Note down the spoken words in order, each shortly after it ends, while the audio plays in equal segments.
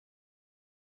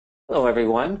Hello,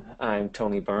 everyone. I'm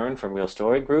Tony Byrne from Real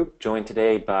Story Group, joined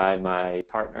today by my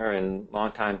partner and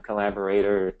longtime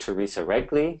collaborator, Theresa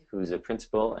Regli, who's a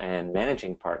principal and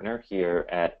managing partner here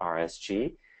at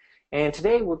RSG. And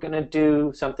today we're going to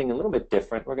do something a little bit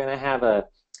different. We're going to have a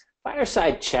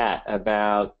fireside chat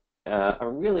about a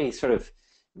really sort of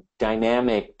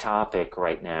dynamic topic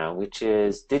right now, which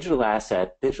is digital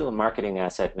marketing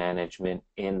asset management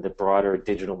in the broader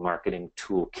digital marketing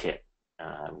toolkit.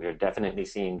 We're definitely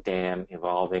seeing DAM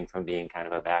evolving from being kind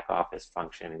of a back office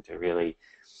function into really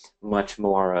much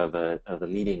more of a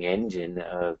leading engine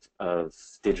of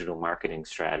digital marketing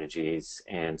strategies.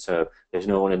 And so there's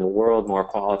no one in the world more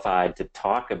qualified to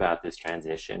talk about this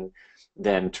transition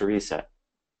than Theresa.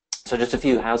 So just a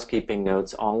few housekeeping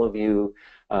notes. All of you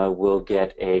will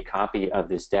get a copy of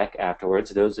this deck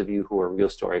afterwards. Those of you who are Real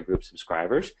Story Group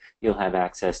subscribers, you'll have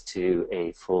access to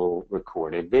a full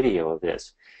recorded video of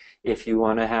this. If you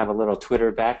want to have a little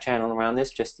Twitter back channel around this,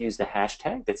 just use the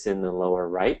hashtag that's in the lower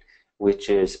right, which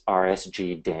is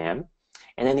RSGDAM.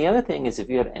 And then the other thing is, if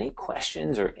you have any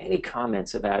questions or any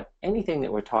comments about anything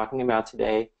that we're talking about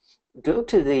today, go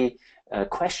to the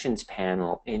questions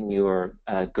panel in your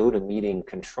GoToMeeting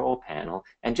control panel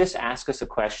and just ask us a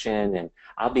question, and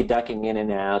I'll be ducking in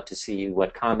and out to see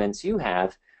what comments you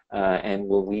have, and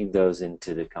we'll weave those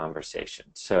into the conversation.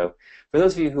 So for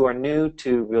those of you who are new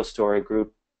to Real Story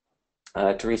Group,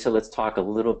 Theresa, let's talk a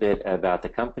little bit about the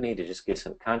company to just give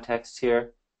some context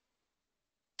here.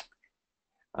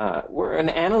 We're an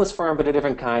analyst firm, but a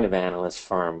different kind of analyst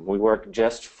firm. We work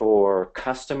just for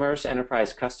customers,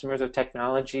 enterprise customers of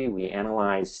technology. We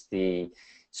analyze the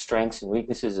strengths and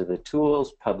weaknesses of the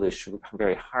tools, publish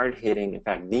very hard-hitting, in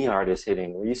fact, the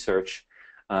hardest-hitting research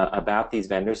about these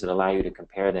vendors that allow you to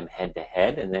compare them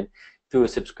head-to-head, and then through a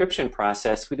subscription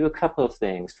process, we do a couple of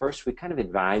things. First, we kind of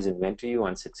advise and mentor you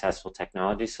on successful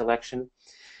technology selection.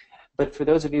 But for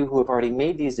those of you who have already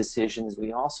made these decisions,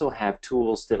 we also have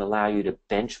tools that allow you to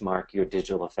benchmark your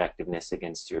digital effectiveness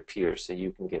against your peers so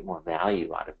you can get more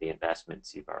value out of the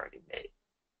investments you've already made.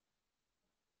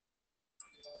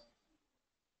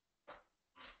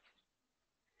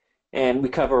 And we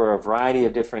cover a variety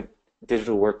of different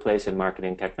digital workplace and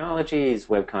marketing technologies,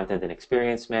 web content and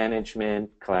experience management,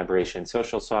 collaboration,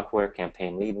 social software,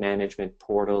 campaign lead management,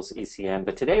 portals, ECM.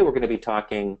 But today we're going to be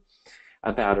talking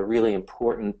about a really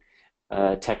important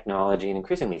technology, and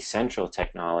increasingly central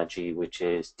technology, which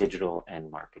is digital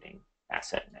and marketing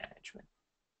asset management.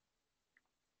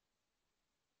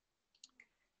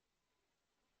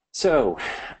 So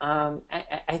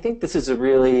I think this is a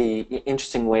really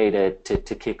interesting way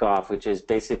to kick off, which is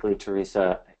basically,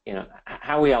 Theresa,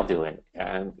 how are we all doing?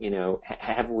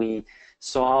 Have we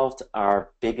solved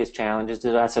our biggest challenges?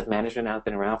 Digital asset management has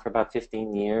been around for about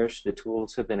 15 years. The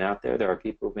tools have been out there. There are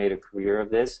people who've made a career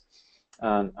of this.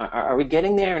 Are we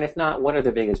getting there? And if not, what are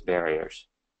the biggest barriers?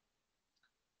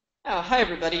 Hi,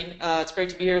 everybody. It's great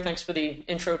to be here. Thanks for the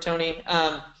intro, Tony.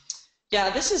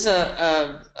 Yeah, this is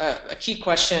a key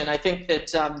question. I think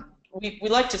that we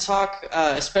like to talk,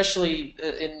 especially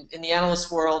in the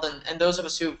analyst world, and those of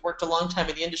us who've worked a long time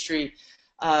in the industry,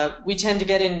 we tend to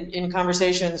get in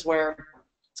conversations where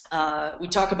we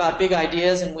talk about big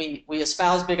ideas and we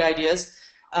espouse big ideas.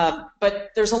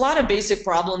 But there's a lot of basic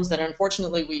problems that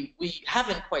unfortunately we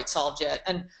haven't quite solved yet.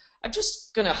 And I'm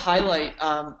just going to highlight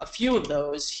a few of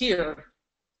those here.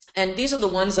 And these are the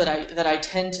ones that I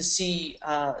tend to see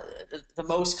the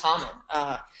most common.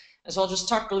 And so I'll just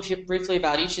talk briefly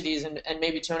about each of these, and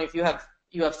maybe Tony, if you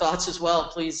have thoughts as well,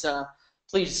 please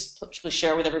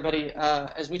share with everybody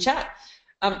as we chat.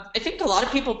 I think a lot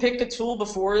of people pick a tool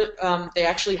before they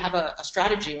actually have a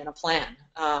strategy and a plan.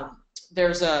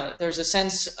 There's a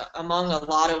sense among a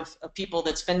lot of people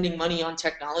that spending money on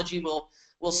technology will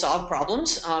solve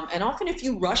problems, and often if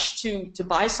you rush to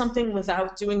buy something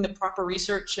without doing the proper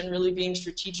research and really being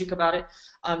strategic about it,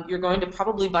 you're going to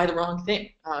probably buy the wrong thing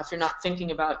if you're not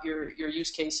thinking about your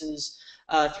use cases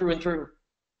through and through.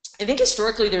 I think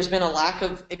historically there's been a lack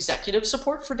of executive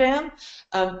support for DAM.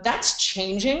 That's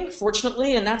changing,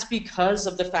 fortunately, and that's because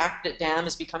of the fact that DAM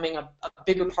is becoming a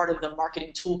bigger part of the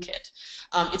marketing toolkit.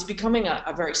 It's becoming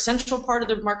a very central part of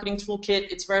the marketing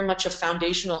toolkit. It's very much a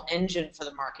foundational engine for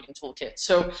the marketing toolkit.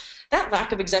 So that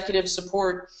lack of executive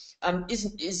support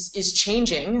is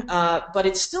changing, but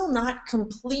it's still not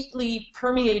completely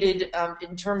permeated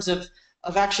in terms of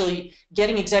actually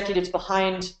getting executives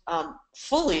behind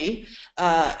fully,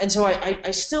 and so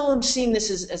I still am seeing this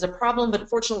as a problem, but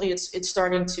fortunately it's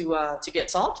starting to get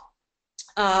solved.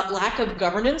 Lack of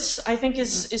governance, I think,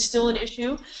 is still an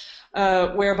issue,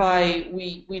 whereby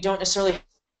we don't necessarily have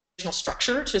a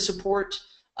structure to support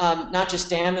not just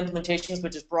DAM implementations,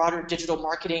 but just broader digital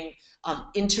marketing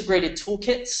integrated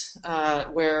toolkits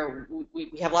where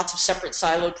we have lots of separate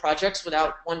siloed projects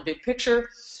without one big picture.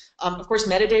 Of course,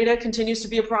 metadata continues to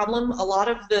be a problem. A lot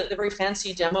of the very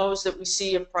fancy demos that we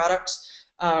see of products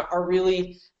are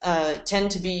really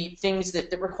tend to be things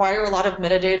that require a lot of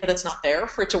metadata that's not there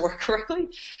for it to work correctly.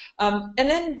 And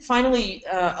then finally,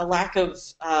 a lack of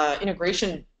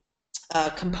integration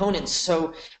components.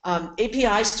 So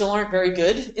APIs still aren't very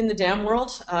good in the DAM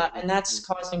world, and that's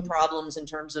causing problems in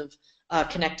terms of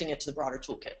connecting it to the broader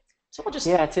toolkit. So we'll just...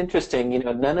 Yeah, it's interesting.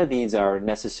 None of these are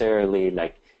necessarily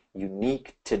like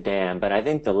unique to DAM, but I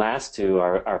think the last two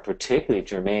are particularly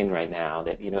germane right now.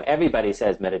 That everybody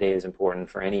says metadata is important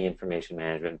for any information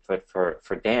management, but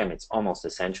for DAM it's almost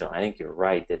essential. I think you're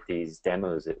right that these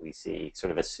demos that we see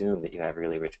sort of assume that you have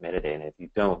really rich metadata, and if you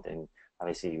don't, then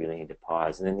obviously you really need to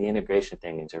pause. And then the integration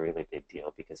thing is a really big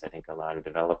deal because I think a lot of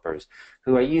developers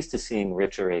who are used to seeing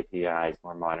richer APIs,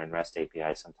 more modern REST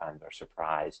APIs, sometimes are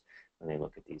surprised when they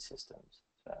look at these systems.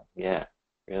 So yeah,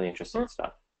 really interesting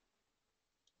stuff.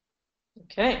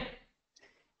 Okay.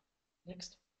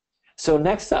 Next. So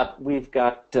next up, we've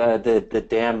got the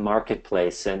DAM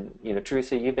marketplace, and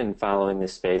Theresa, you've been following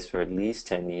this space for at least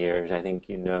 10 years. I think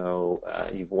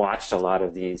you've watched a lot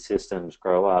of these systems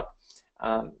grow up.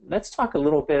 Let's talk a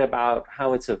little bit about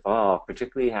how it's evolved,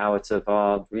 particularly how it's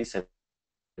evolved recently.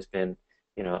 There's been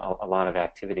a lot of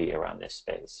activity around this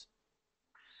space.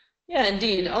 Yeah,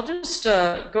 indeed. I'll just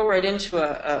go right into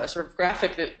a sort of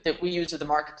graphic that we use at the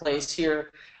marketplace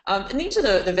here. And these are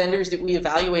the vendors that we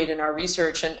evaluate in our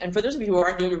research. And for those of you who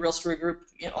are new to Real Story Group,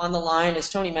 on the line, as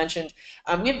Tony mentioned,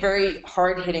 we have very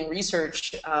hard-hitting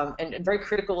research and very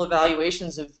critical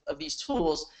evaluations of these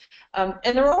tools. And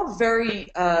they're all very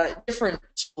different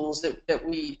tools that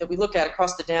we look at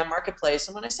across the DAM marketplace.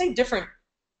 And when I say different,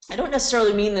 I don't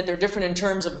necessarily mean that they're different in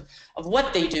terms of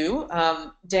what they do.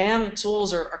 DAM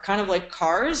tools are kind of like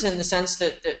cars in the sense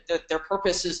that their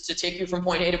purpose is to take you from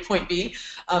point A to point B.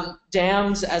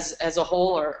 DAMs as a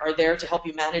whole are there to help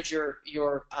you manage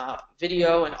your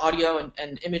video and audio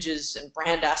and images and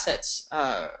brand assets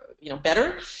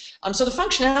better. So the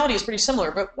functionality is pretty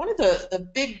similar, but one of the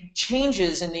big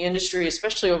changes in the industry,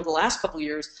 especially over the last couple of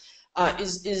years,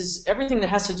 is everything that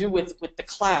has to do with the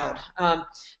cloud.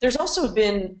 There's also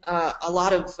been a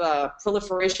lot of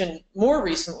proliferation more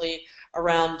recently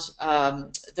around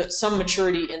some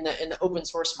maturity in the open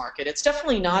source market. It's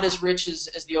definitely not as rich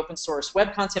as the open source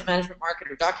web content management market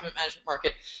or document management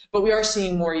market, but we are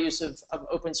seeing more use of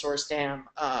open source DAM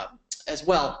as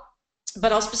well.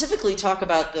 But I'll specifically talk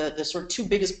about the sort of two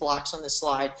biggest blocks on this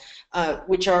slide,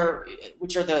 which are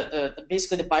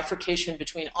basically the bifurcation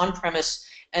between on-premise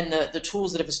and the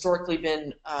tools that have historically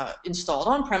been installed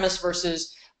on-premise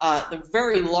versus the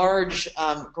very large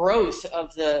growth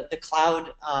of the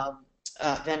cloud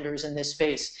vendors in this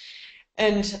space.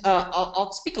 And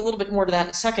I'll speak a little bit more to that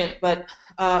in a second, but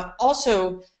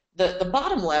also the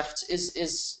bottom left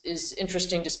is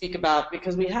interesting to speak about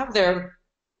because we have there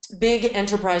big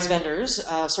enterprise vendors,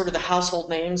 sort of the household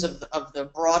names of the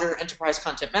broader enterprise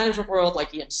content management world,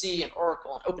 like EMC and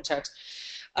Oracle and OpenText.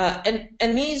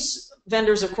 And these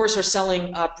vendors, of course, are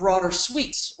selling broader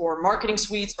suites or marketing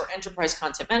suites or enterprise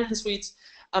content management suites.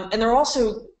 And they're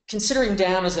also considering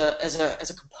DAM as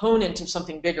a component of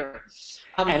something bigger.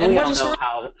 And we all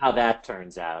know how that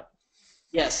turns out.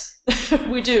 Yes,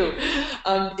 we do.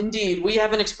 Indeed, we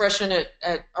have an expression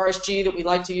at RSG that we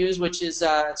like to use, which is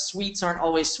suites aren't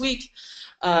always sweet,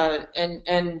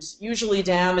 and usually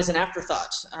DAM is an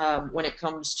afterthought when it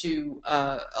comes to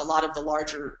a lot of the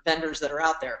larger vendors that are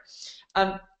out there.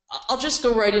 I'll just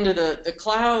go right into the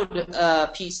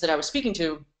cloud piece that I was speaking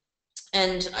to,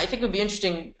 and I think it would be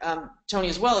interesting, Tony,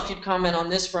 as well, if you'd comment on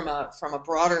this from a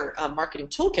broader marketing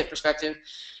toolkit perspective.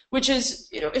 Which is,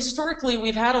 historically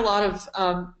we've had a lot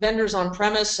of vendors on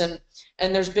premise, and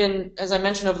there's been, as I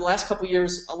mentioned, over the last couple of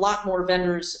years, a lot more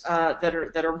vendors that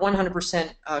are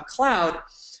 100% cloud.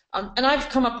 And I've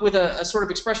come up with a sort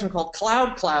of expression called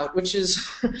cloud, which is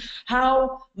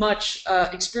how much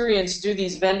experience do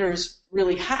these vendors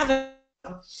really have,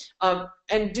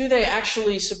 and do they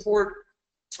actually support,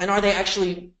 and are they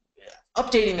actually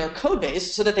updating their code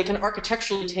base so that they can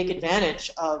architecturally take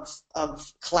advantage of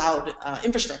cloud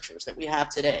infrastructures that we have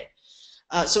today.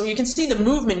 So you can see the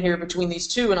movement here between these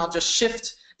two, and I'll just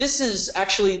shift This is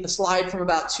actually the slide from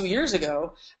about 2 years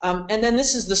ago, and then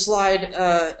this is the slide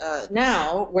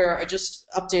now, where I just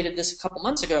updated this a couple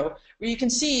months ago, where you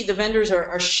can see the vendors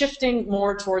are shifting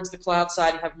more towards the cloud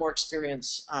side and have more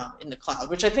experience in the cloud,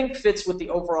 which I think fits with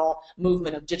the overall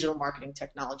movement of digital marketing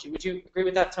technology. Would you agree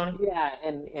with that, Tony? Yeah,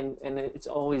 and it's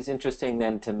always interesting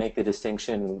then to make the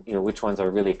distinction, which ones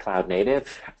are really cloud native,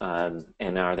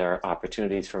 and are there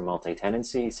opportunities for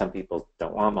multi-tenancy? Some people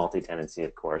don't want multi-tenancy,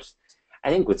 of course. I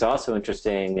think what's also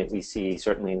interesting that we see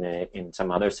certainly in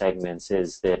some other segments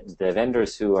is that the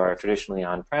vendors who are traditionally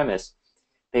on-premise,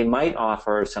 they might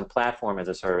offer some platform as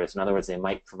a service. In other words, they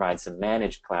might provide some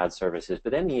managed cloud services, but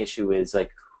then the issue is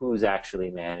like who's actually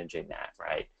managing that,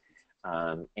 right?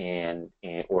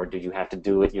 Or do you have to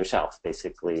do it yourself?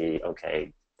 Basically,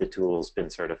 okay, the tool's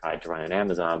been certified to run on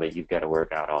Amazon, but you've got to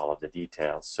work out all of the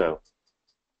details. So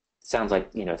it sounds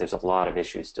like there's a lot of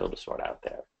issues still to sort out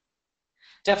there.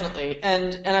 Definitely,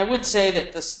 and I would say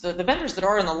that the vendors that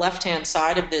are on the left-hand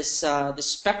side of this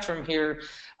spectrum here,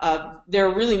 they're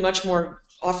really much more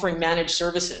offering managed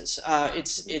services.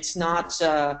 It's not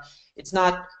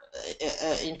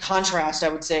in contrast, I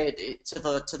would say, to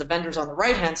the vendors on the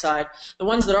right-hand side. The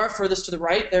ones that are furthest to the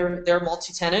right, they're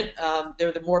multi-tenant.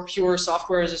 They're the more pure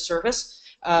software as a service,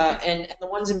 and the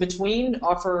ones in between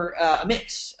offer a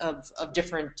mix of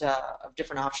different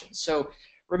options. So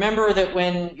remember that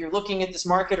when you're looking at this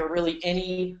market, or really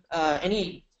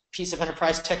any piece of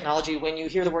enterprise technology, when you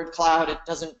hear the word cloud,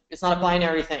 it's not a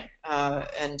binary thing.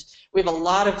 And we have a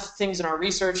lot of things in our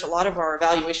research, a lot of our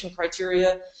evaluation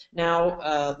criteria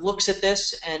now looks at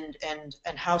this and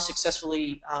how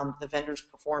successfully the vendors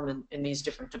perform in these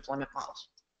different deployment models.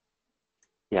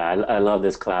 Yeah, I love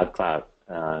this cloud.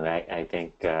 I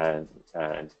think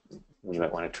we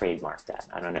might want to trademark that.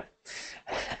 I don't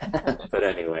know. But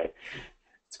anyway.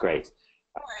 It's great.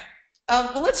 All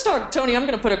right. Well, let's talk, Tony. I'm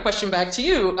going to put a question back to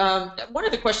you. One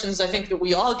of the questions I think that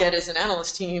we all get as an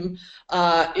analyst team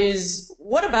is,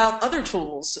 what about other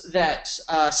tools that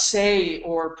say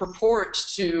or purport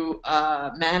to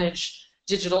manage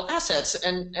digital assets?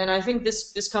 And I think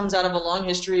this comes out of a long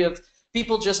history of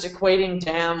people just equating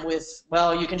DAM with,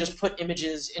 well, you can just put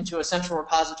images into a central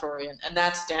repository, and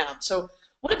that's DAM. So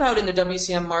what about in the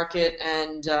WCM market,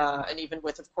 and even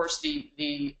with, of course,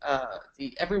 the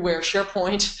everywhere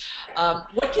SharePoint?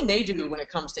 What can they do when it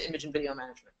comes to image and video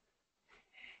management?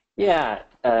 Yeah,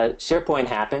 SharePoint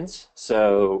happens,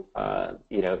 so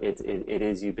it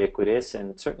is ubiquitous,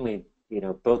 and certainly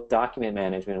both document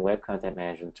management and web content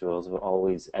management tools will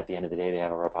always, at the end of the day, they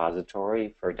have a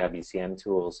repository. For WCM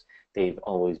tools, they've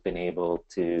always been able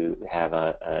to have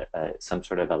some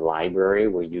sort of a library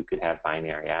where you could have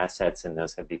binary assets, and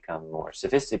those have become more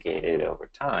sophisticated over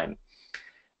time.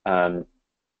 And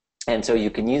so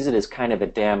you can use it as kind of a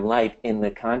DAM light in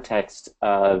the context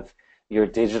of your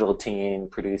digital team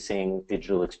producing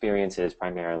digital experiences,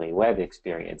 primarily web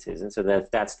experiences. And so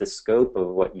that's the scope of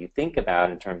what you think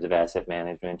about in terms of asset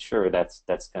management. Sure, that's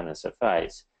going to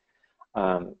suffice.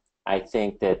 I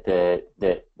think that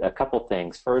a couple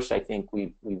things. First, I think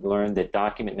we've learned that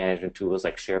document management tools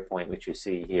like SharePoint, which you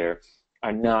see here,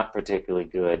 are not particularly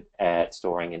good at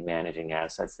storing and managing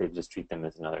assets. They just treat them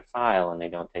as another file, and they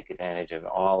don't take advantage of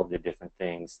all of the different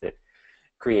things that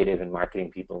creative and marketing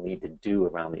people need to do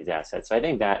around these assets. So I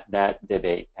think that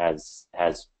debate has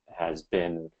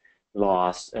been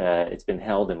lost. It's been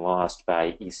held and lost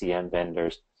by ECM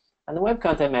vendors. On the web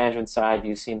content management side,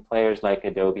 you've seen players like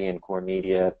Adobe and Core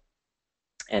Media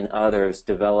and others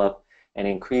develop and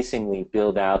increasingly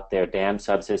build out their DAM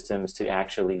subsystems to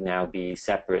actually now be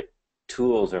separate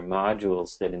tools or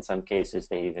modules that in some cases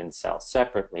they even sell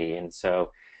separately. And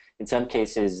so in some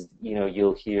cases,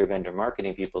 you'll hear vendor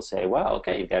marketing people say, well,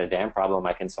 okay, you've got a DAM problem,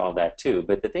 I can solve that too.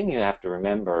 But the thing you have to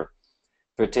remember,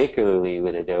 particularly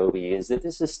with Adobe, is that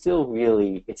this is still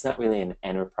really, it's not really an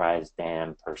enterprise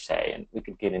DAM per se. And we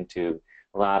could get into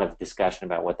a lot of discussion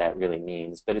about what that really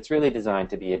means, but it's really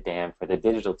designed to be a DAM for the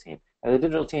digital team. Now, the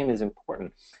digital team is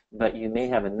important, but you may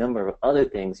have a number of other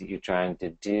things that you're trying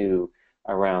to do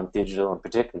around digital and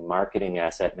particularly marketing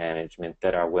asset management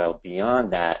that are well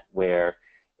beyond that, where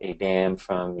a DAM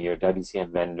from your WCM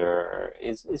vendor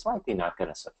is likely not going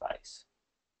to suffice.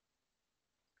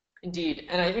 Indeed,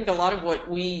 and I think a lot of what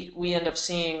we end up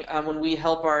seeing when we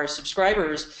help our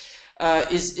subscribers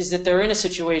is that they're in a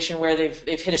situation where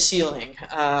they've hit a ceiling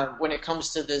when it comes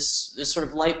to this sort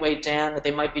of lightweight DAM that they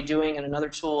might be doing in another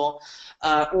tool,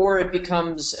 or it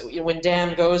becomes, when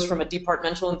DAM goes from a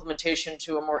departmental implementation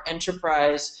to a more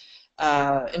enterprise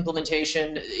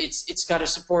implementation, it's got to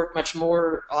support much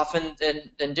more often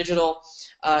than digital,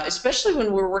 especially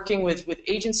when we're working with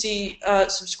agency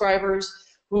subscribers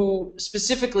who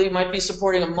specifically might be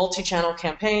supporting a multi-channel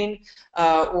campaign,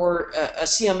 or a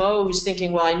CMO who's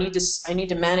thinking, well, I need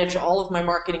to manage all of my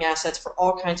marketing assets for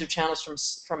all kinds of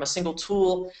channels from a single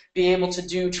tool, be able to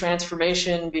do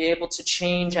transformation, be able to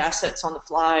change assets on the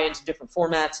fly into different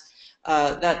formats.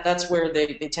 That's where they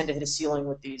tend to hit a ceiling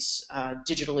with these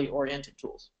digitally oriented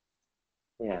tools.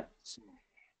 Yeah.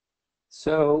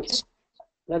 So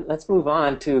let's move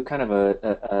on to kind of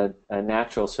a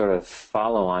natural sort of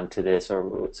follow-on to this,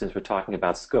 or since we're talking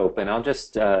about scope. And I'll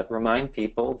just remind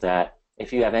people that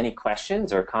if you have any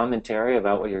questions or commentary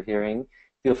about what you're hearing,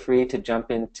 feel free to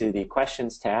jump into the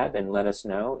questions tab and let us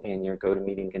know in your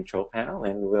GoToMeeting control panel,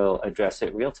 and we'll address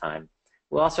it real time.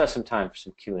 We'll also have some time for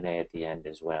some Q&A at the end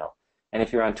as well. And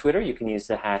if you're on Twitter, you can use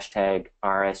the hashtag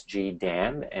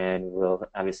RSGDAM, and we'll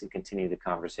obviously continue the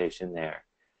conversation there.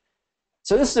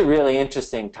 So this is a really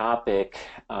interesting topic,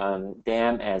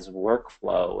 DAM as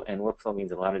workflow, and workflow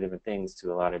means a lot of different things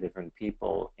to a lot of different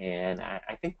people, and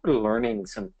I think we're learning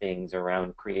some things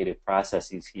around creative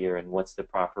processes here and what's the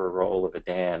proper role of a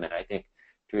DAM, and I think,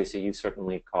 Theresa, you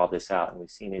certainly called this out, and we've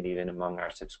seen it even among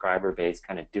our subscriber base,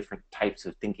 kind of different types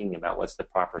of thinking about what's the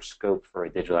proper scope for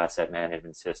a digital asset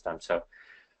management system. So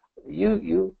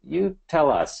you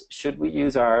tell us, should we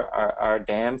use our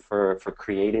DAM for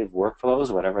creative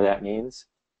workflows, whatever that means?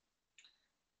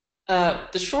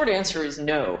 The short answer is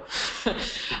no.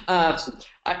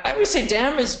 I would say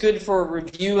DAM is good for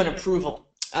review and approval.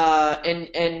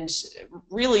 And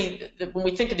really, when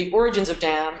we think of the origins of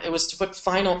DAM, it was to put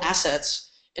final assets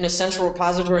in a central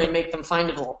repository and make them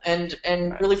findable. And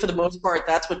really, for the most part,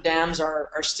 that's what DAMs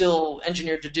are still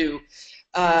engineered to do.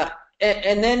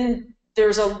 And then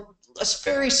there's a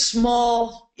very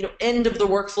small, end of the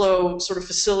workflow sort of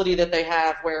facility that they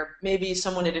have, where maybe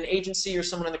someone at an agency or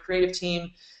someone on the creative team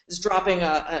is dropping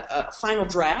a final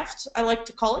draft, I like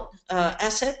to call it,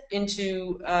 asset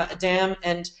into a DAM,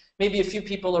 and maybe a few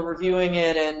people are reviewing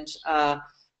it and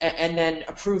then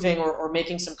approving or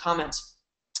making some comments.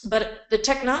 But the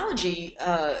technology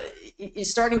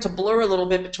is starting to blur a little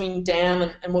bit between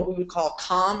DAM and what we would call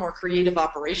COM, or Creative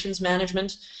Operations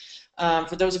Management.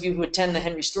 For those of you who attend the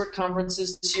Henry Stewart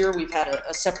conferences this year, we've had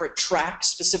a separate track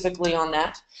specifically on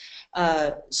that.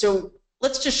 So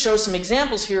let's just show some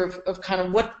examples here of kind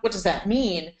of what does that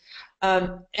mean.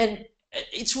 And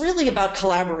it's really about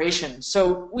collaboration.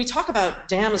 So we talk about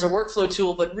DAM as a workflow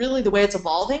tool, but really the way it's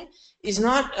evolving is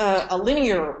not a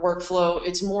linear workflow.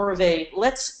 It's more of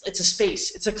it's a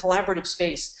space. It's a collaborative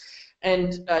space.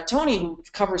 And Tony, who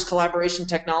covers collaboration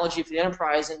technology for the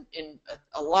enterprise in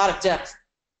a lot of depth,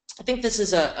 I think this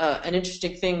is an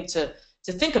interesting thing to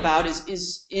think about.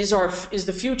 Is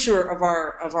the future of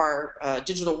our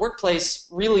digital workplace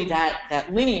really that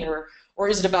linear, or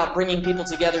is it about bringing people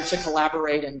together to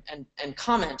collaborate and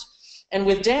comment? And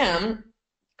with DAM,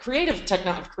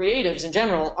 creatives in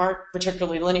general aren't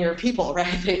particularly linear people,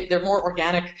 right? They're more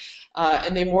organic,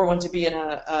 and they more want to be in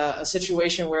a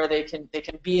situation where they can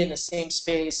be in the same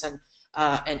space and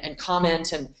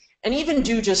comment and even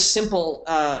do just simple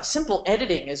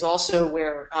editing is also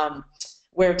where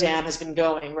DAM has been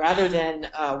going, rather than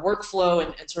workflow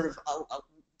and sort of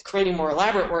creating more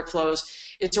elaborate workflows.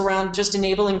 It's around just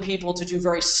enabling people to do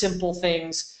very simple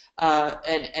things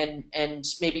and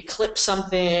maybe clip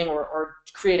something or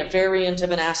create a variant of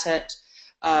an asset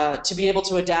to be able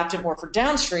to adapt it more for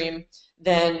downstream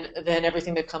than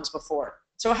everything that comes before.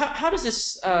 So how does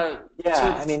this? We're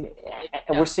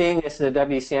seeing this in the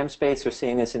WCM space. We're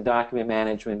seeing this in document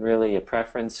management. Really, a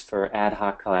preference for ad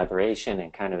hoc collaboration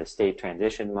and kind of a state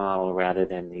transition model, rather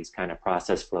than these kind of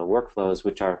process flow workflows,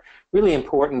 which are really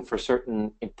important for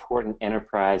certain important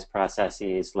enterprise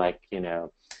processes, like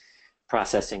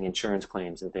processing insurance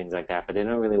claims and things like that. But they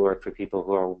don't really work for people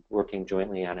who are working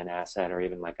jointly on an asset, or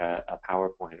even like a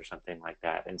PowerPoint or something like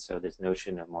that. And so this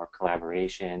notion of more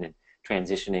collaboration and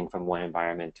transitioning from one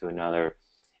environment to another,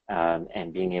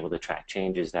 and being able to track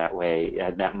changes that way,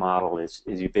 that model is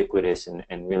ubiquitous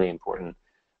and really important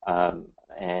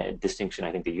distinction,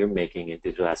 I think, that you're making in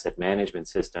digital asset management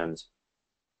systems.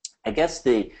 I guess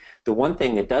the one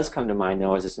thing that does come to mind,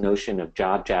 though, is this notion of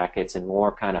job jackets and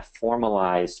more kind of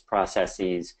formalized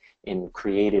processes in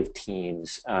creative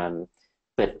teams.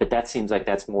 But that seems like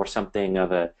that's more something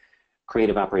of a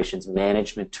creative operations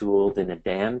management tool than a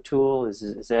DAM tool.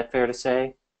 Is that fair to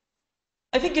say?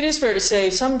 I think it is fair to say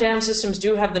some DAM systems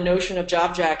do have the notion of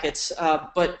job jackets,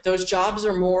 but those jobs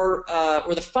are more,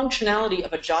 or the functionality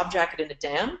of a job jacket in a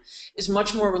DAM is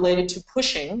much more related to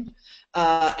pushing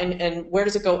and where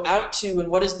does it go out to, and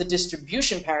what is the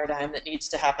distribution paradigm that needs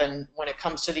to happen when it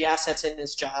comes to the assets in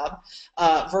this job,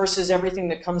 versus everything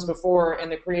that comes before in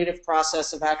the creative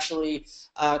process of actually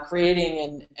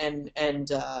creating and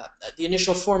the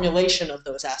initial formulation of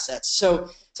those assets. So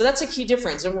that's a key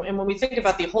difference. And when we think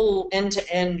about the whole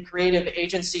end-to-end creative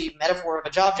agency metaphor of a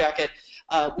job jacket,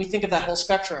 we think of that whole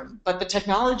spectrum. But the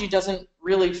technology doesn't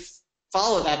really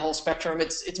follow that whole spectrum.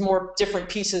 It's more different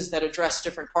pieces that address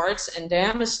different parts, and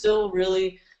DAM is still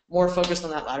really more focused on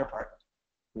that latter part.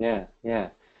 Yeah, yeah.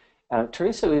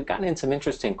 Theresa, we've gotten in some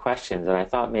interesting questions, and I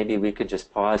thought maybe we could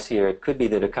just pause here. It could be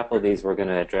that a couple of these we're going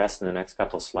to address in the next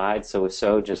couple of slides, so if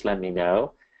so, just let me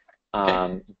know.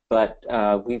 But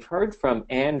we've heard from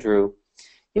Andrew.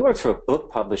 He works for a book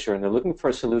publisher, and they're looking for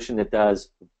a solution that does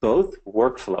both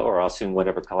workflow, or I'll assume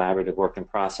whatever collaborative work in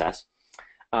process,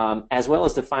 as well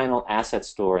as the final asset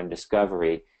store and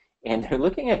discovery. And they're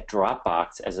looking at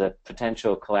Dropbox as a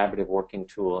potential collaborative working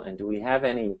tool. And do we have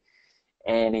any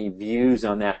views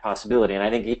on that possibility? And I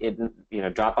think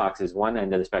Dropbox is one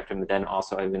end of the spectrum, but then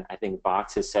also I think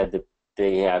Box has said that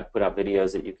they have put out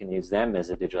videos that you can use them as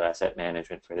a digital asset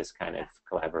management for this kind of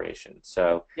collaboration.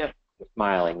 So, yep.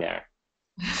 Smiling there.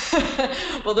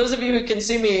 Well, those of you who can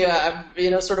see me,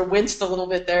 sort of winced a little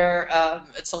bit there.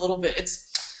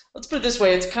 Let's put it this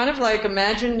way. It's kind of like,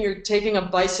 imagine you're taking a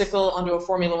bicycle onto a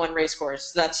Formula One race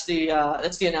course. That's the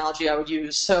analogy I would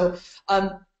use. So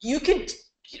you've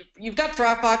got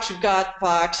Dropbox, you've got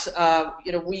Box.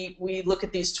 We look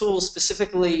at these tools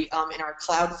specifically in our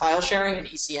cloud file sharing and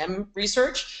ECM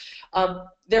research.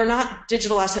 They're not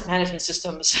digital asset management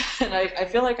systems, and I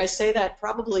feel like I say that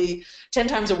probably 10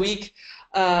 times a week.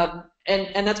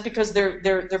 And that's because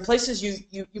they're places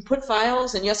you put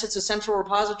files, and yes, it's a central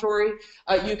repository.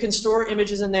 You can store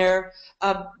images in there.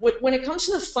 When it comes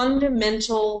to the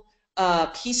fundamental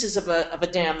pieces of a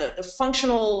DAM, the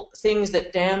functional things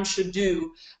that DAM should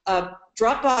do,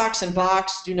 Dropbox and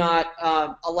Box do not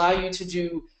allow you to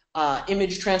do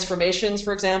image transformations,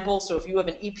 for example. So if you have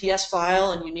an EPS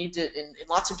file and you need to, in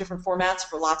lots of different formats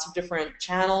for lots of different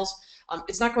channels,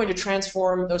 it's not going to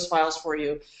transform those files for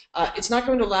you. It's not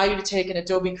going to allow you to take an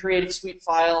Adobe Creative Suite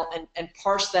file and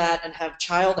parse that and have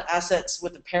child assets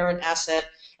with the parent asset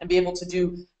and be able to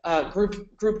do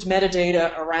grouped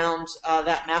metadata around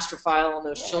that master file and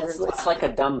those children files. It's like a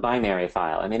dumb binary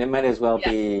file. I mean, it might as well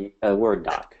be a Word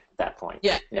doc at that point.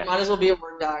 Yeah, it might as well be a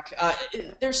Word doc.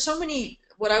 There's so many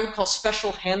what I would call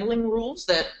special handling rules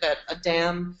that a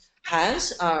DAM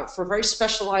has for very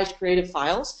specialized creative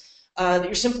files that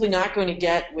you're simply not going to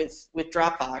get with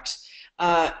Dropbox.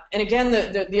 And again,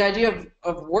 the idea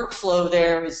of workflow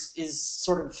there is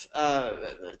sort of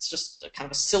it's just a kind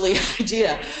of a silly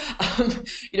idea.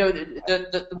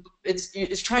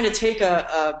 It's trying to take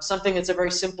something that's a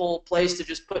very simple place to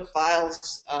just put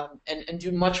files and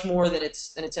do much more than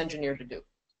it's engineered to do.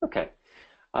 Okay.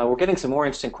 We're getting some more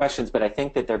interesting questions, but I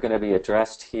think that they're going to be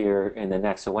addressed here in the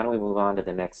next. So why don't we move on to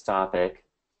the next topic?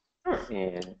 Sure.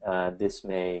 And this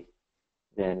may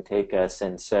then take us.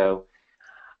 And so,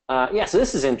 so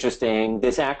this is interesting.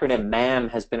 This acronym MAM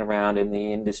has been around in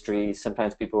the industry.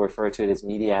 Sometimes people refer to it as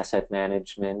media asset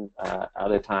management,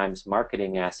 other times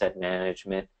marketing asset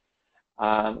management.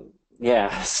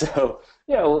 So,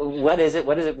 what is it?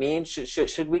 What does it mean?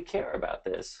 Should we care about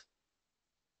this?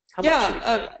 How much should we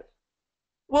care about it?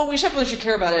 Well, we definitely should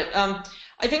care about it.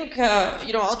 I think,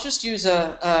 I'll just use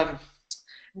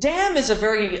DAM is a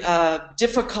very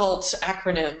difficult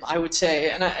acronym, I would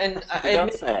say,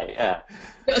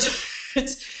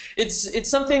 It's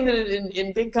something that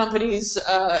in big companies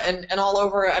and all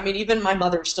over. I mean, even my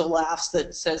mother still laughs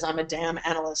that says I'm a DAM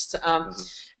analyst.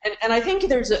 And I think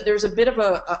there's a bit of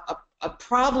a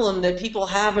problem that people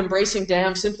have embracing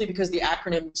DAM simply because the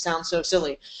acronym sounds so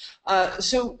silly.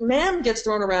 So MAM gets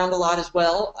thrown around a lot as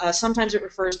well. Sometimes it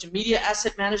refers to media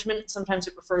asset management. Sometimes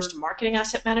it refers to marketing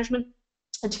asset management.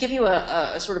 And to give you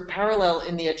a sort of parallel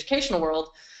in the educational world,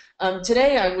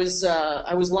 today I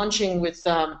was lunching with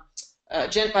a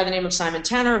gent by the name of Simon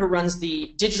Tanner, who runs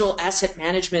the Digital Asset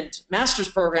Management Master's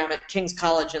Program at King's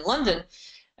College in London.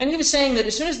 And he was saying that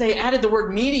as soon as they added the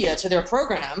word media to their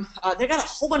program, they got a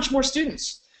whole bunch more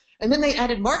students. And then they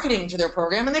added marketing to their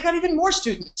program, and they got even more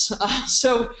students.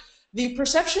 So the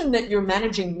perception that you're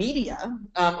managing media,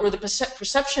 or the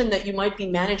perception that you might be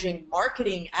managing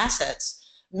marketing assets,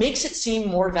 makes it seem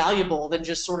more valuable than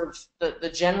just sort of the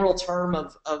general term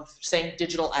of saying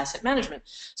digital asset management.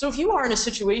 So if you are in a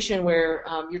situation where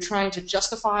you're trying to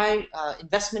justify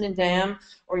investment in DAM,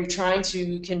 or you're trying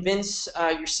to convince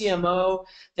your CMO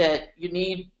that you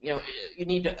need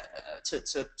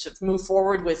to move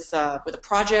forward with a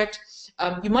project,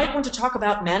 you might want to talk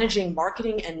about managing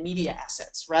marketing and media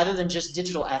assets rather than just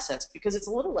digital assets, because it's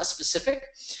a little less specific,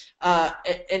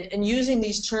 and using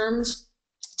these terms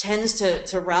tends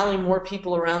to rally more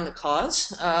people around the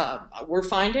cause, we're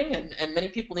finding, and many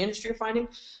people in the industry are finding.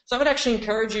 So I would actually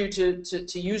encourage you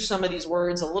to use some of these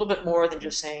words a little bit more than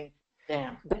just saying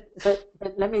DAM. But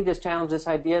let me just challenge this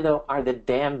idea, though. Are the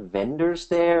DAM vendors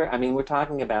there? I mean, we're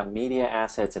talking about media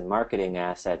assets and marketing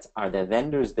assets. Are the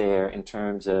vendors there in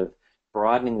terms of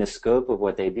broadening the scope of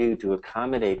what they do to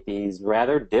accommodate these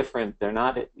rather different, they're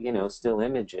not, still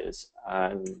images.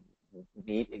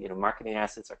 Marketing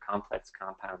assets are complex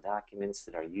compound documents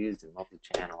that are used in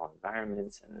multi-channel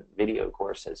environments and video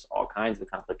courses, all kinds of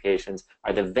complications.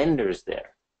 Are the vendors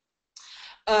there?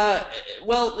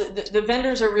 Well, the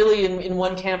vendors are really in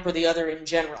one camp or the other in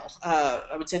general.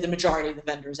 I would say the majority of the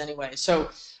vendors anyway. So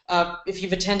if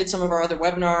you've attended some of our other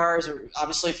webinars, or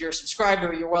obviously if you're a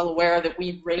subscriber, you're well aware that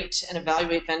we rate and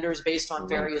evaluate vendors based on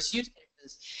various use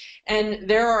cases. And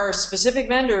there are specific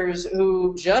vendors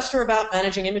who just are about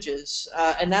managing images,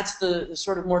 and that's the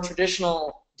sort of more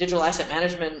traditional digital asset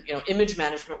management, image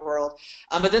management world.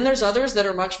 But then there's others that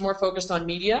are much more focused on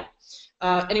media.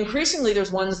 And increasingly,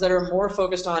 there's ones that are more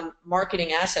focused on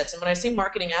marketing assets. And when I say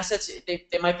marketing assets,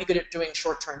 they might be good at doing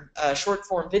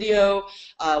short-form video,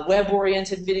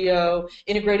 web-oriented video,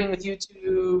 integrating with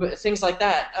YouTube, things like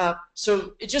that.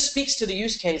 So it just speaks to the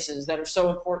use cases that are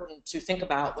so important to think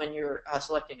about when you're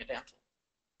selecting a DAM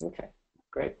tool. Okay,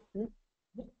 great.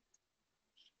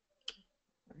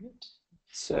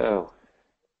 So,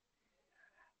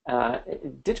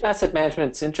 digital asset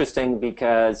management is interesting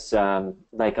because,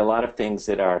 like a lot of things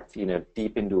that are,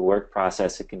 deep into a work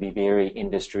process, it can be very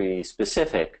industry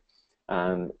specific.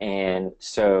 And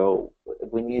so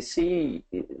when you see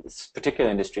particular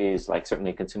industries, like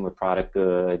certainly consumer product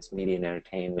goods, media and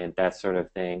entertainment, that sort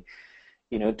of thing,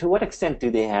 to what extent do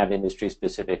they have industry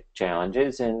specific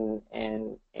challenges, and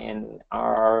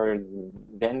are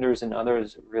vendors and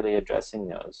others really addressing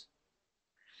those?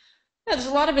 Yeah, there's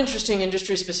a lot of interesting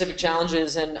industry-specific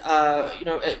challenges, and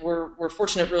we're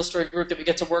fortunate at Real Story Group that we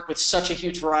get to work with such a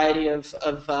huge variety of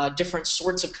different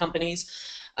sorts of companies,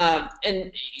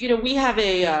 and we have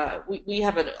a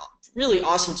really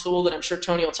awesome tool that I'm sure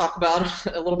Tony will talk about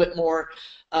a little bit more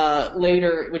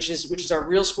later, which is our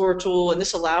Real Score tool, and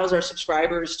this allows our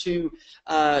subscribers to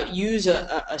use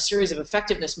a series of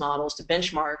effectiveness models to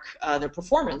benchmark their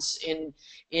performance in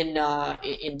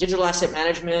digital asset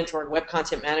management, or in web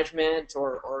content management,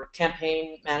 or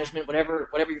campaign management, whatever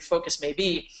your focus may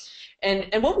be.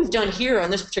 And what we've done here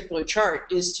on this particular chart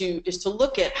is to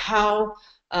look at how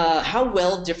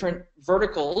well different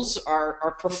verticals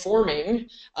are performing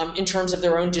in terms of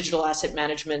their own digital asset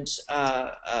management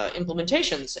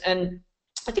implementations. And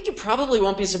I think you probably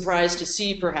won't be surprised to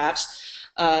see, perhaps,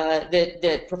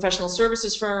 that professional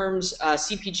services firms,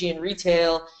 CPG and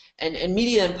retail, and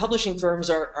media and publishing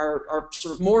firms are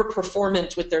sort of more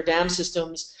performant with their DAM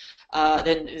systems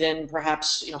than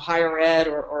perhaps higher ed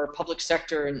or public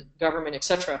sector and government,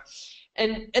 etc.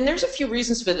 And there's a few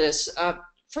reasons for this.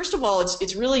 First of all,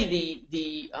 it's really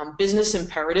the business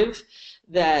imperative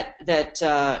that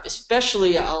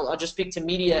especially I'll just speak to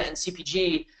media and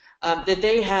CPG, that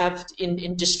they have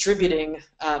in distributing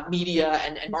media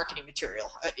and marketing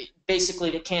material. Basically,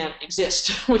 they can't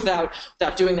exist without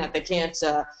doing that. They can't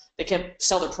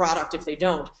sell their product if they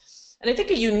don't. And I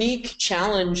think a unique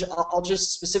challenge, I'll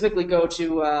just specifically go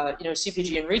to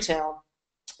CPG and retail,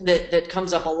 that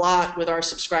comes up a lot with our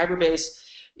subscriber base,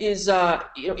 is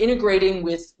integrating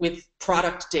with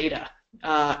product data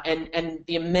and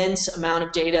the immense amount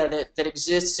of data that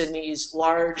exists in these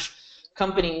large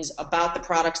companies about the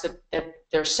products that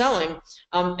they're selling.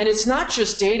 And it's not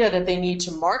just data that they need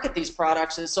to market these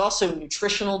products, it's also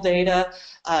nutritional data,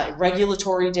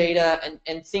 regulatory data,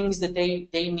 and things that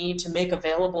they need to make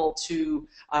available to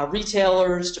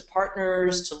retailers, to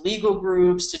partners, to legal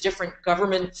groups, to different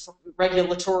government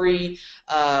regulatory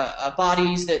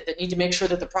bodies that need to make sure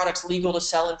that the product's legal to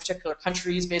sell in particular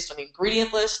countries based on the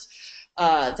ingredient list.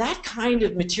 That kind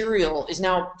of material is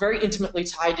now very intimately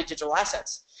tied to digital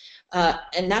assets.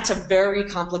 And that's a very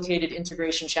complicated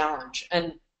integration challenge.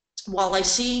 And while I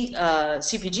see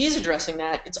CPGs addressing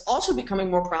that, it's also becoming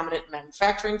more prominent in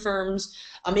manufacturing firms.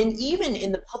 I mean, even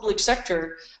in the public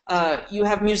sector, you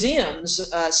have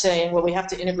museums saying, well, we have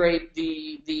to integrate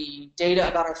the data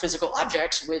about our physical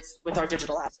objects with our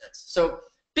digital assets. So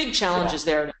big Yeah. challenges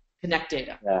there to connect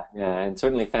data. Yeah, yeah, and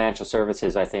certainly financial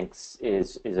services, I think,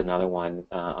 is another one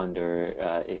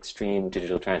under extreme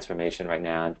digital transformation right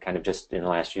now. And kind of just in the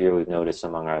last year, we've noticed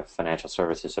among our financial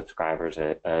services subscribers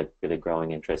a really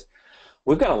growing interest.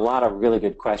 We've got a lot of really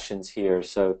good questions here.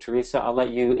 So, Theresa, I'll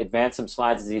let you advance some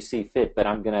slides as you see fit, but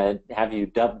I'm going to have you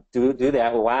do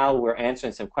that while we're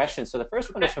answering some questions. So the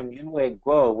first one is from Yunwei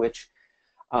Guo,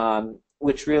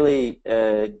 which really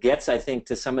gets, I think,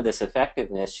 to some of this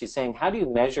effectiveness. She's saying, how do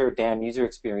you measure DAM user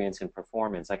experience and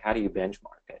performance? Like, how do you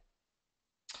benchmark it?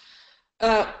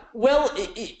 Well,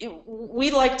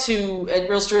 we like to at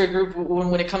Real Story Group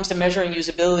when it comes to measuring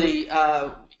usability.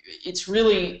 It's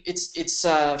really it's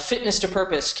fitness to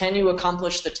purpose. Can you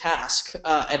accomplish the task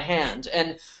at hand?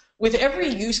 And with every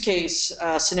use case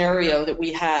scenario that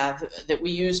we have that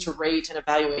we use to rate and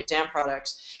evaluate DAM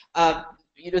products,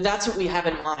 that's what we have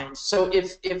in mind. So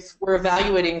if we're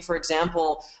evaluating, for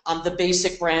example, the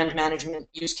basic brand management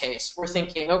use case, we're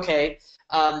thinking, okay,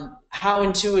 how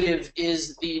intuitive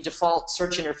is the default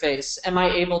search interface? Am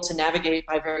I able to navigate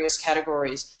by various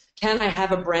categories? Can I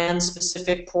have a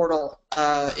brand-specific portal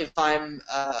if I'm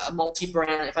a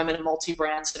multi-brand, if I'm in a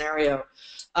multi-brand scenario?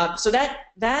 So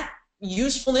that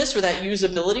usefulness or that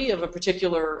usability of a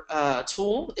particular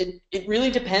tool, it really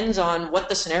depends on what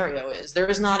the scenario is. There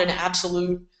is not an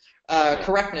absolute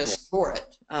correctness for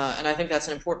it, and I think that's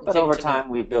an important But thing over to know. time,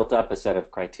 we've built up a set of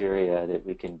criteria that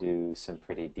we can do some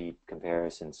pretty deep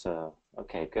comparisons. So,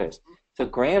 okay, good. So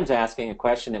Graham's asking a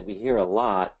question that we hear a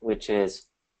lot, which is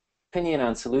opinion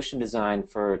on solution design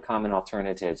for common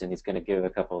alternatives, and he's going to give a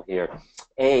couple here.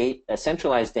 A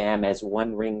centralized dam as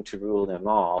one ring to rule them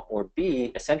all, or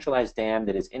B, a centralized dam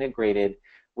that is integrated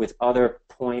with other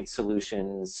point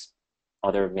solutions,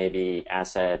 other maybe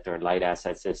asset or light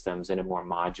asset systems in a more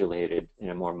modular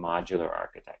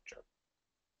architecture.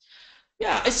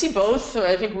 Yeah, I see both.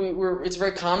 I think it's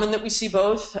very common that we see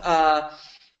both.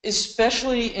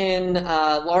 Especially in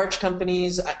large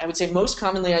companies. I would say most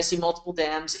commonly I see multiple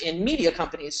dams in media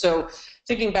companies. So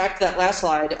thinking back to that last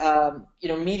slide,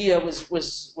 media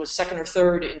was second or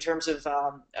third in terms of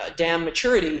dam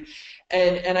maturity,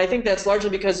 and I think that's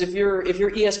largely because if you're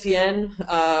ESPN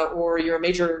or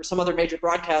you're some other major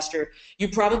broadcaster, you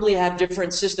probably have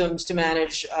different systems to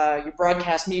manage your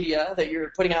broadcast media that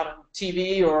you're putting out on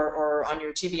TV or on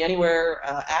your TV Anywhere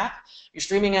app, your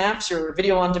streaming apps, your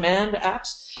video on demand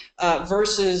apps.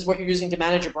 Versus what you're using to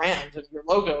manage a brand, your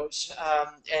logos,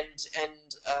 and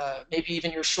maybe even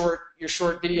your short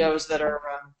videos that are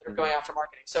going out for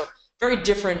marketing. So very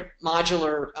different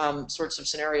modular sorts of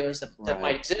scenarios that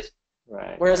might exist.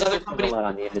 Right. Whereas other Depends companies, a lot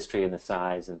on the industry and the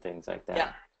size and things like that.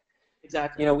 yeah,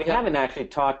 exactly. We haven't actually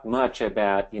talked much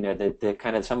about, the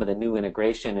kind of some of the new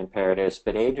integration imperatives,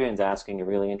 but Adrian's asking a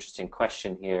really interesting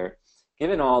question here.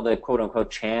 Given all the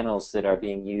quote-unquote channels that are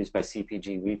being used by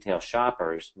CPG retail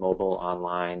shoppers, mobile,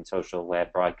 online, social,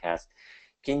 web, broadcast,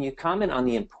 can you comment on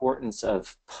the importance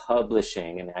of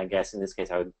publishing, and I guess in this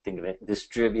case I would think of it,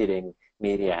 distributing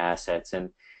media assets, and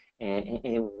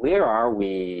where are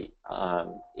we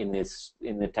in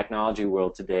the technology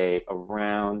world today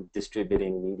around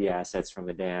distributing media assets from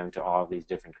a DAM to all of these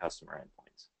different customer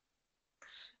endpoints?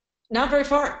 Not very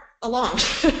far along,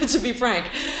 to be frank.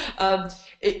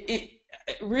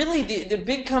 Really, the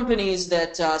big companies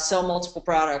that sell multiple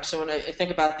products, so when I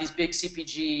think about these big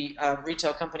CPG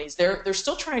retail companies, they're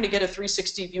still trying to get a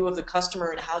 360 view of the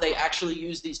customer and how they actually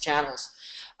use these channels.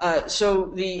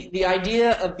 So the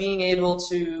idea of being able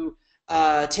to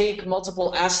take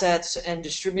multiple assets and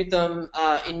distribute them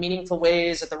in meaningful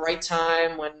ways at the right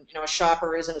time when a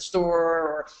shopper is in a store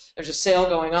or there's a sale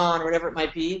going on or whatever it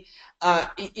might be,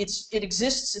 it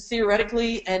exists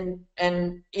theoretically, and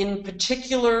in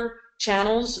particular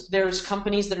channels, there's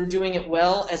companies that are doing it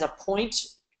well as a point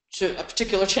to a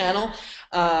particular channel.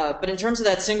 But in terms of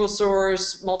that single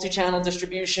source, multi-channel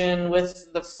distribution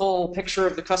with the full picture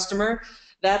of the customer,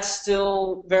 that's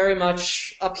still very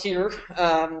much up here,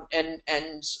 and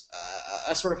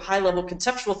a sort of high-level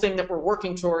conceptual thing that we're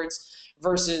working towards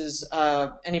versus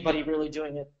anybody really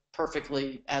doing it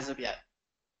perfectly as of yet.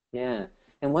 Yeah.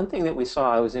 And one thing that we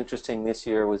saw was interesting this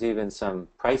year was even some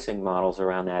pricing models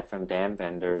around that from DAM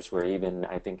vendors, where even,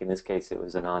 I think in this case, it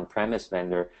was an on-premise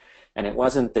vendor. And it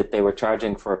wasn't that they were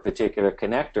charging for a particular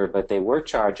connector, but they were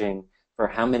charging for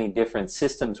how many different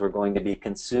systems were going to be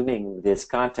consuming this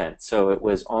content. So it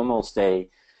was almost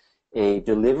a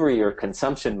delivery or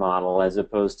consumption model as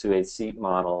opposed to a seat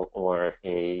model or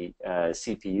a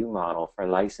CPU model for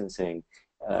licensing.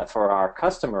 For our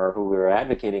customer who we were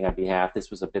advocating on behalf, this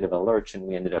was a bit of a lurch, and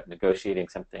we ended up negotiating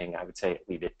something, I would say, a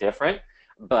wee bit different.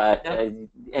 But Yep.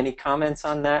 any comments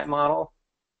on that model?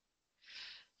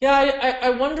 Yeah,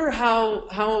 I wonder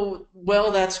how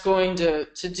well that's going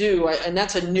to do. And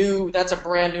that's a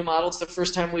brand new model. It's the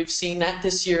first time we've seen that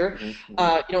this year.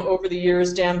 Mm-hmm. Over the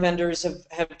years, DAM vendors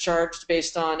have charged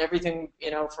based on everything,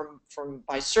 from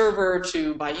by server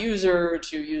to by user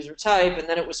to user type, and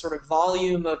then it was sort of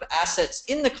volume of assets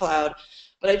in the cloud.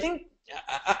 But I think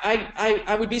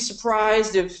I would be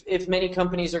surprised if many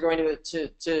companies are going to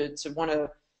want to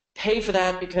pay for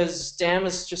that, because DAM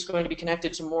is just going to be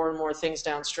connected to more and more things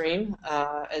downstream,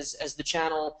 as the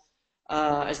channel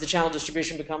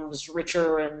distribution becomes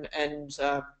richer and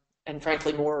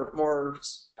frankly more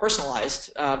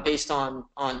personalized, based on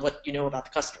what you know about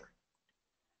the customer.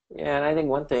 Yeah, and I think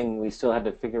one thing we still have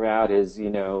to figure out is,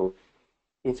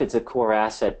 if it's a core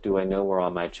asset, do I know where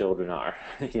all my children are?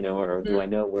 Or do I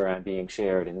know where I'm being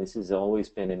shared? And this has always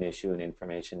been an issue in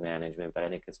information management, but I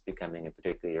think it's becoming a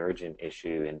particularly urgent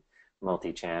issue in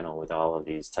multi-channel with all of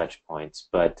these touch points.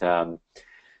 But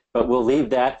we'll leave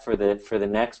that for the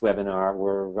next webinar.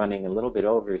 We're running a little bit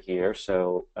over here,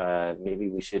 so maybe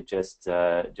we should just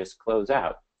close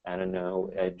out. I don't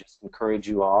know. I just encourage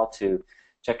you all to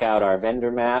check out our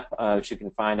vendor map, which you can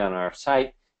find on our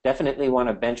site. Definitely want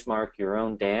to benchmark your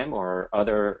own DAM or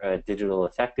other digital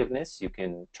effectiveness. You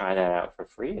can try that out for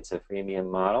free. It's a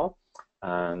freemium model.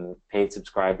 Paid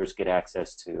subscribers get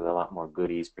access to a lot more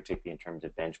goodies, particularly in terms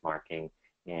of benchmarking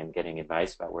and getting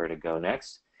advice about where to go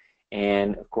next.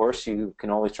 And of course, you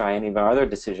can always try any of our other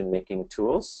decision-making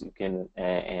tools. You can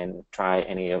and try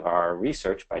any of our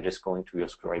research by just going to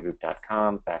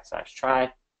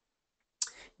realstorygroup.com/try.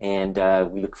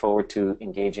 And we look forward to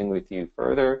engaging with you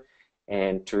further.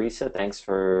 And Theresa, thanks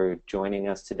for joining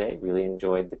us today. Really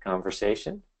enjoyed the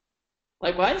conversation.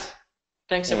 Likewise,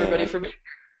 thanks everybody And for being.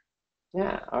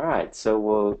 yeah, all right. So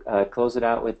we'll close it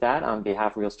out with that. On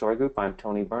behalf of Real Story Group, I'm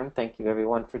Tony Byrne. Thank you,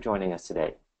 everyone, for joining us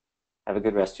today. Have a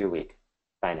good rest of your week.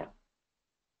 Bye now.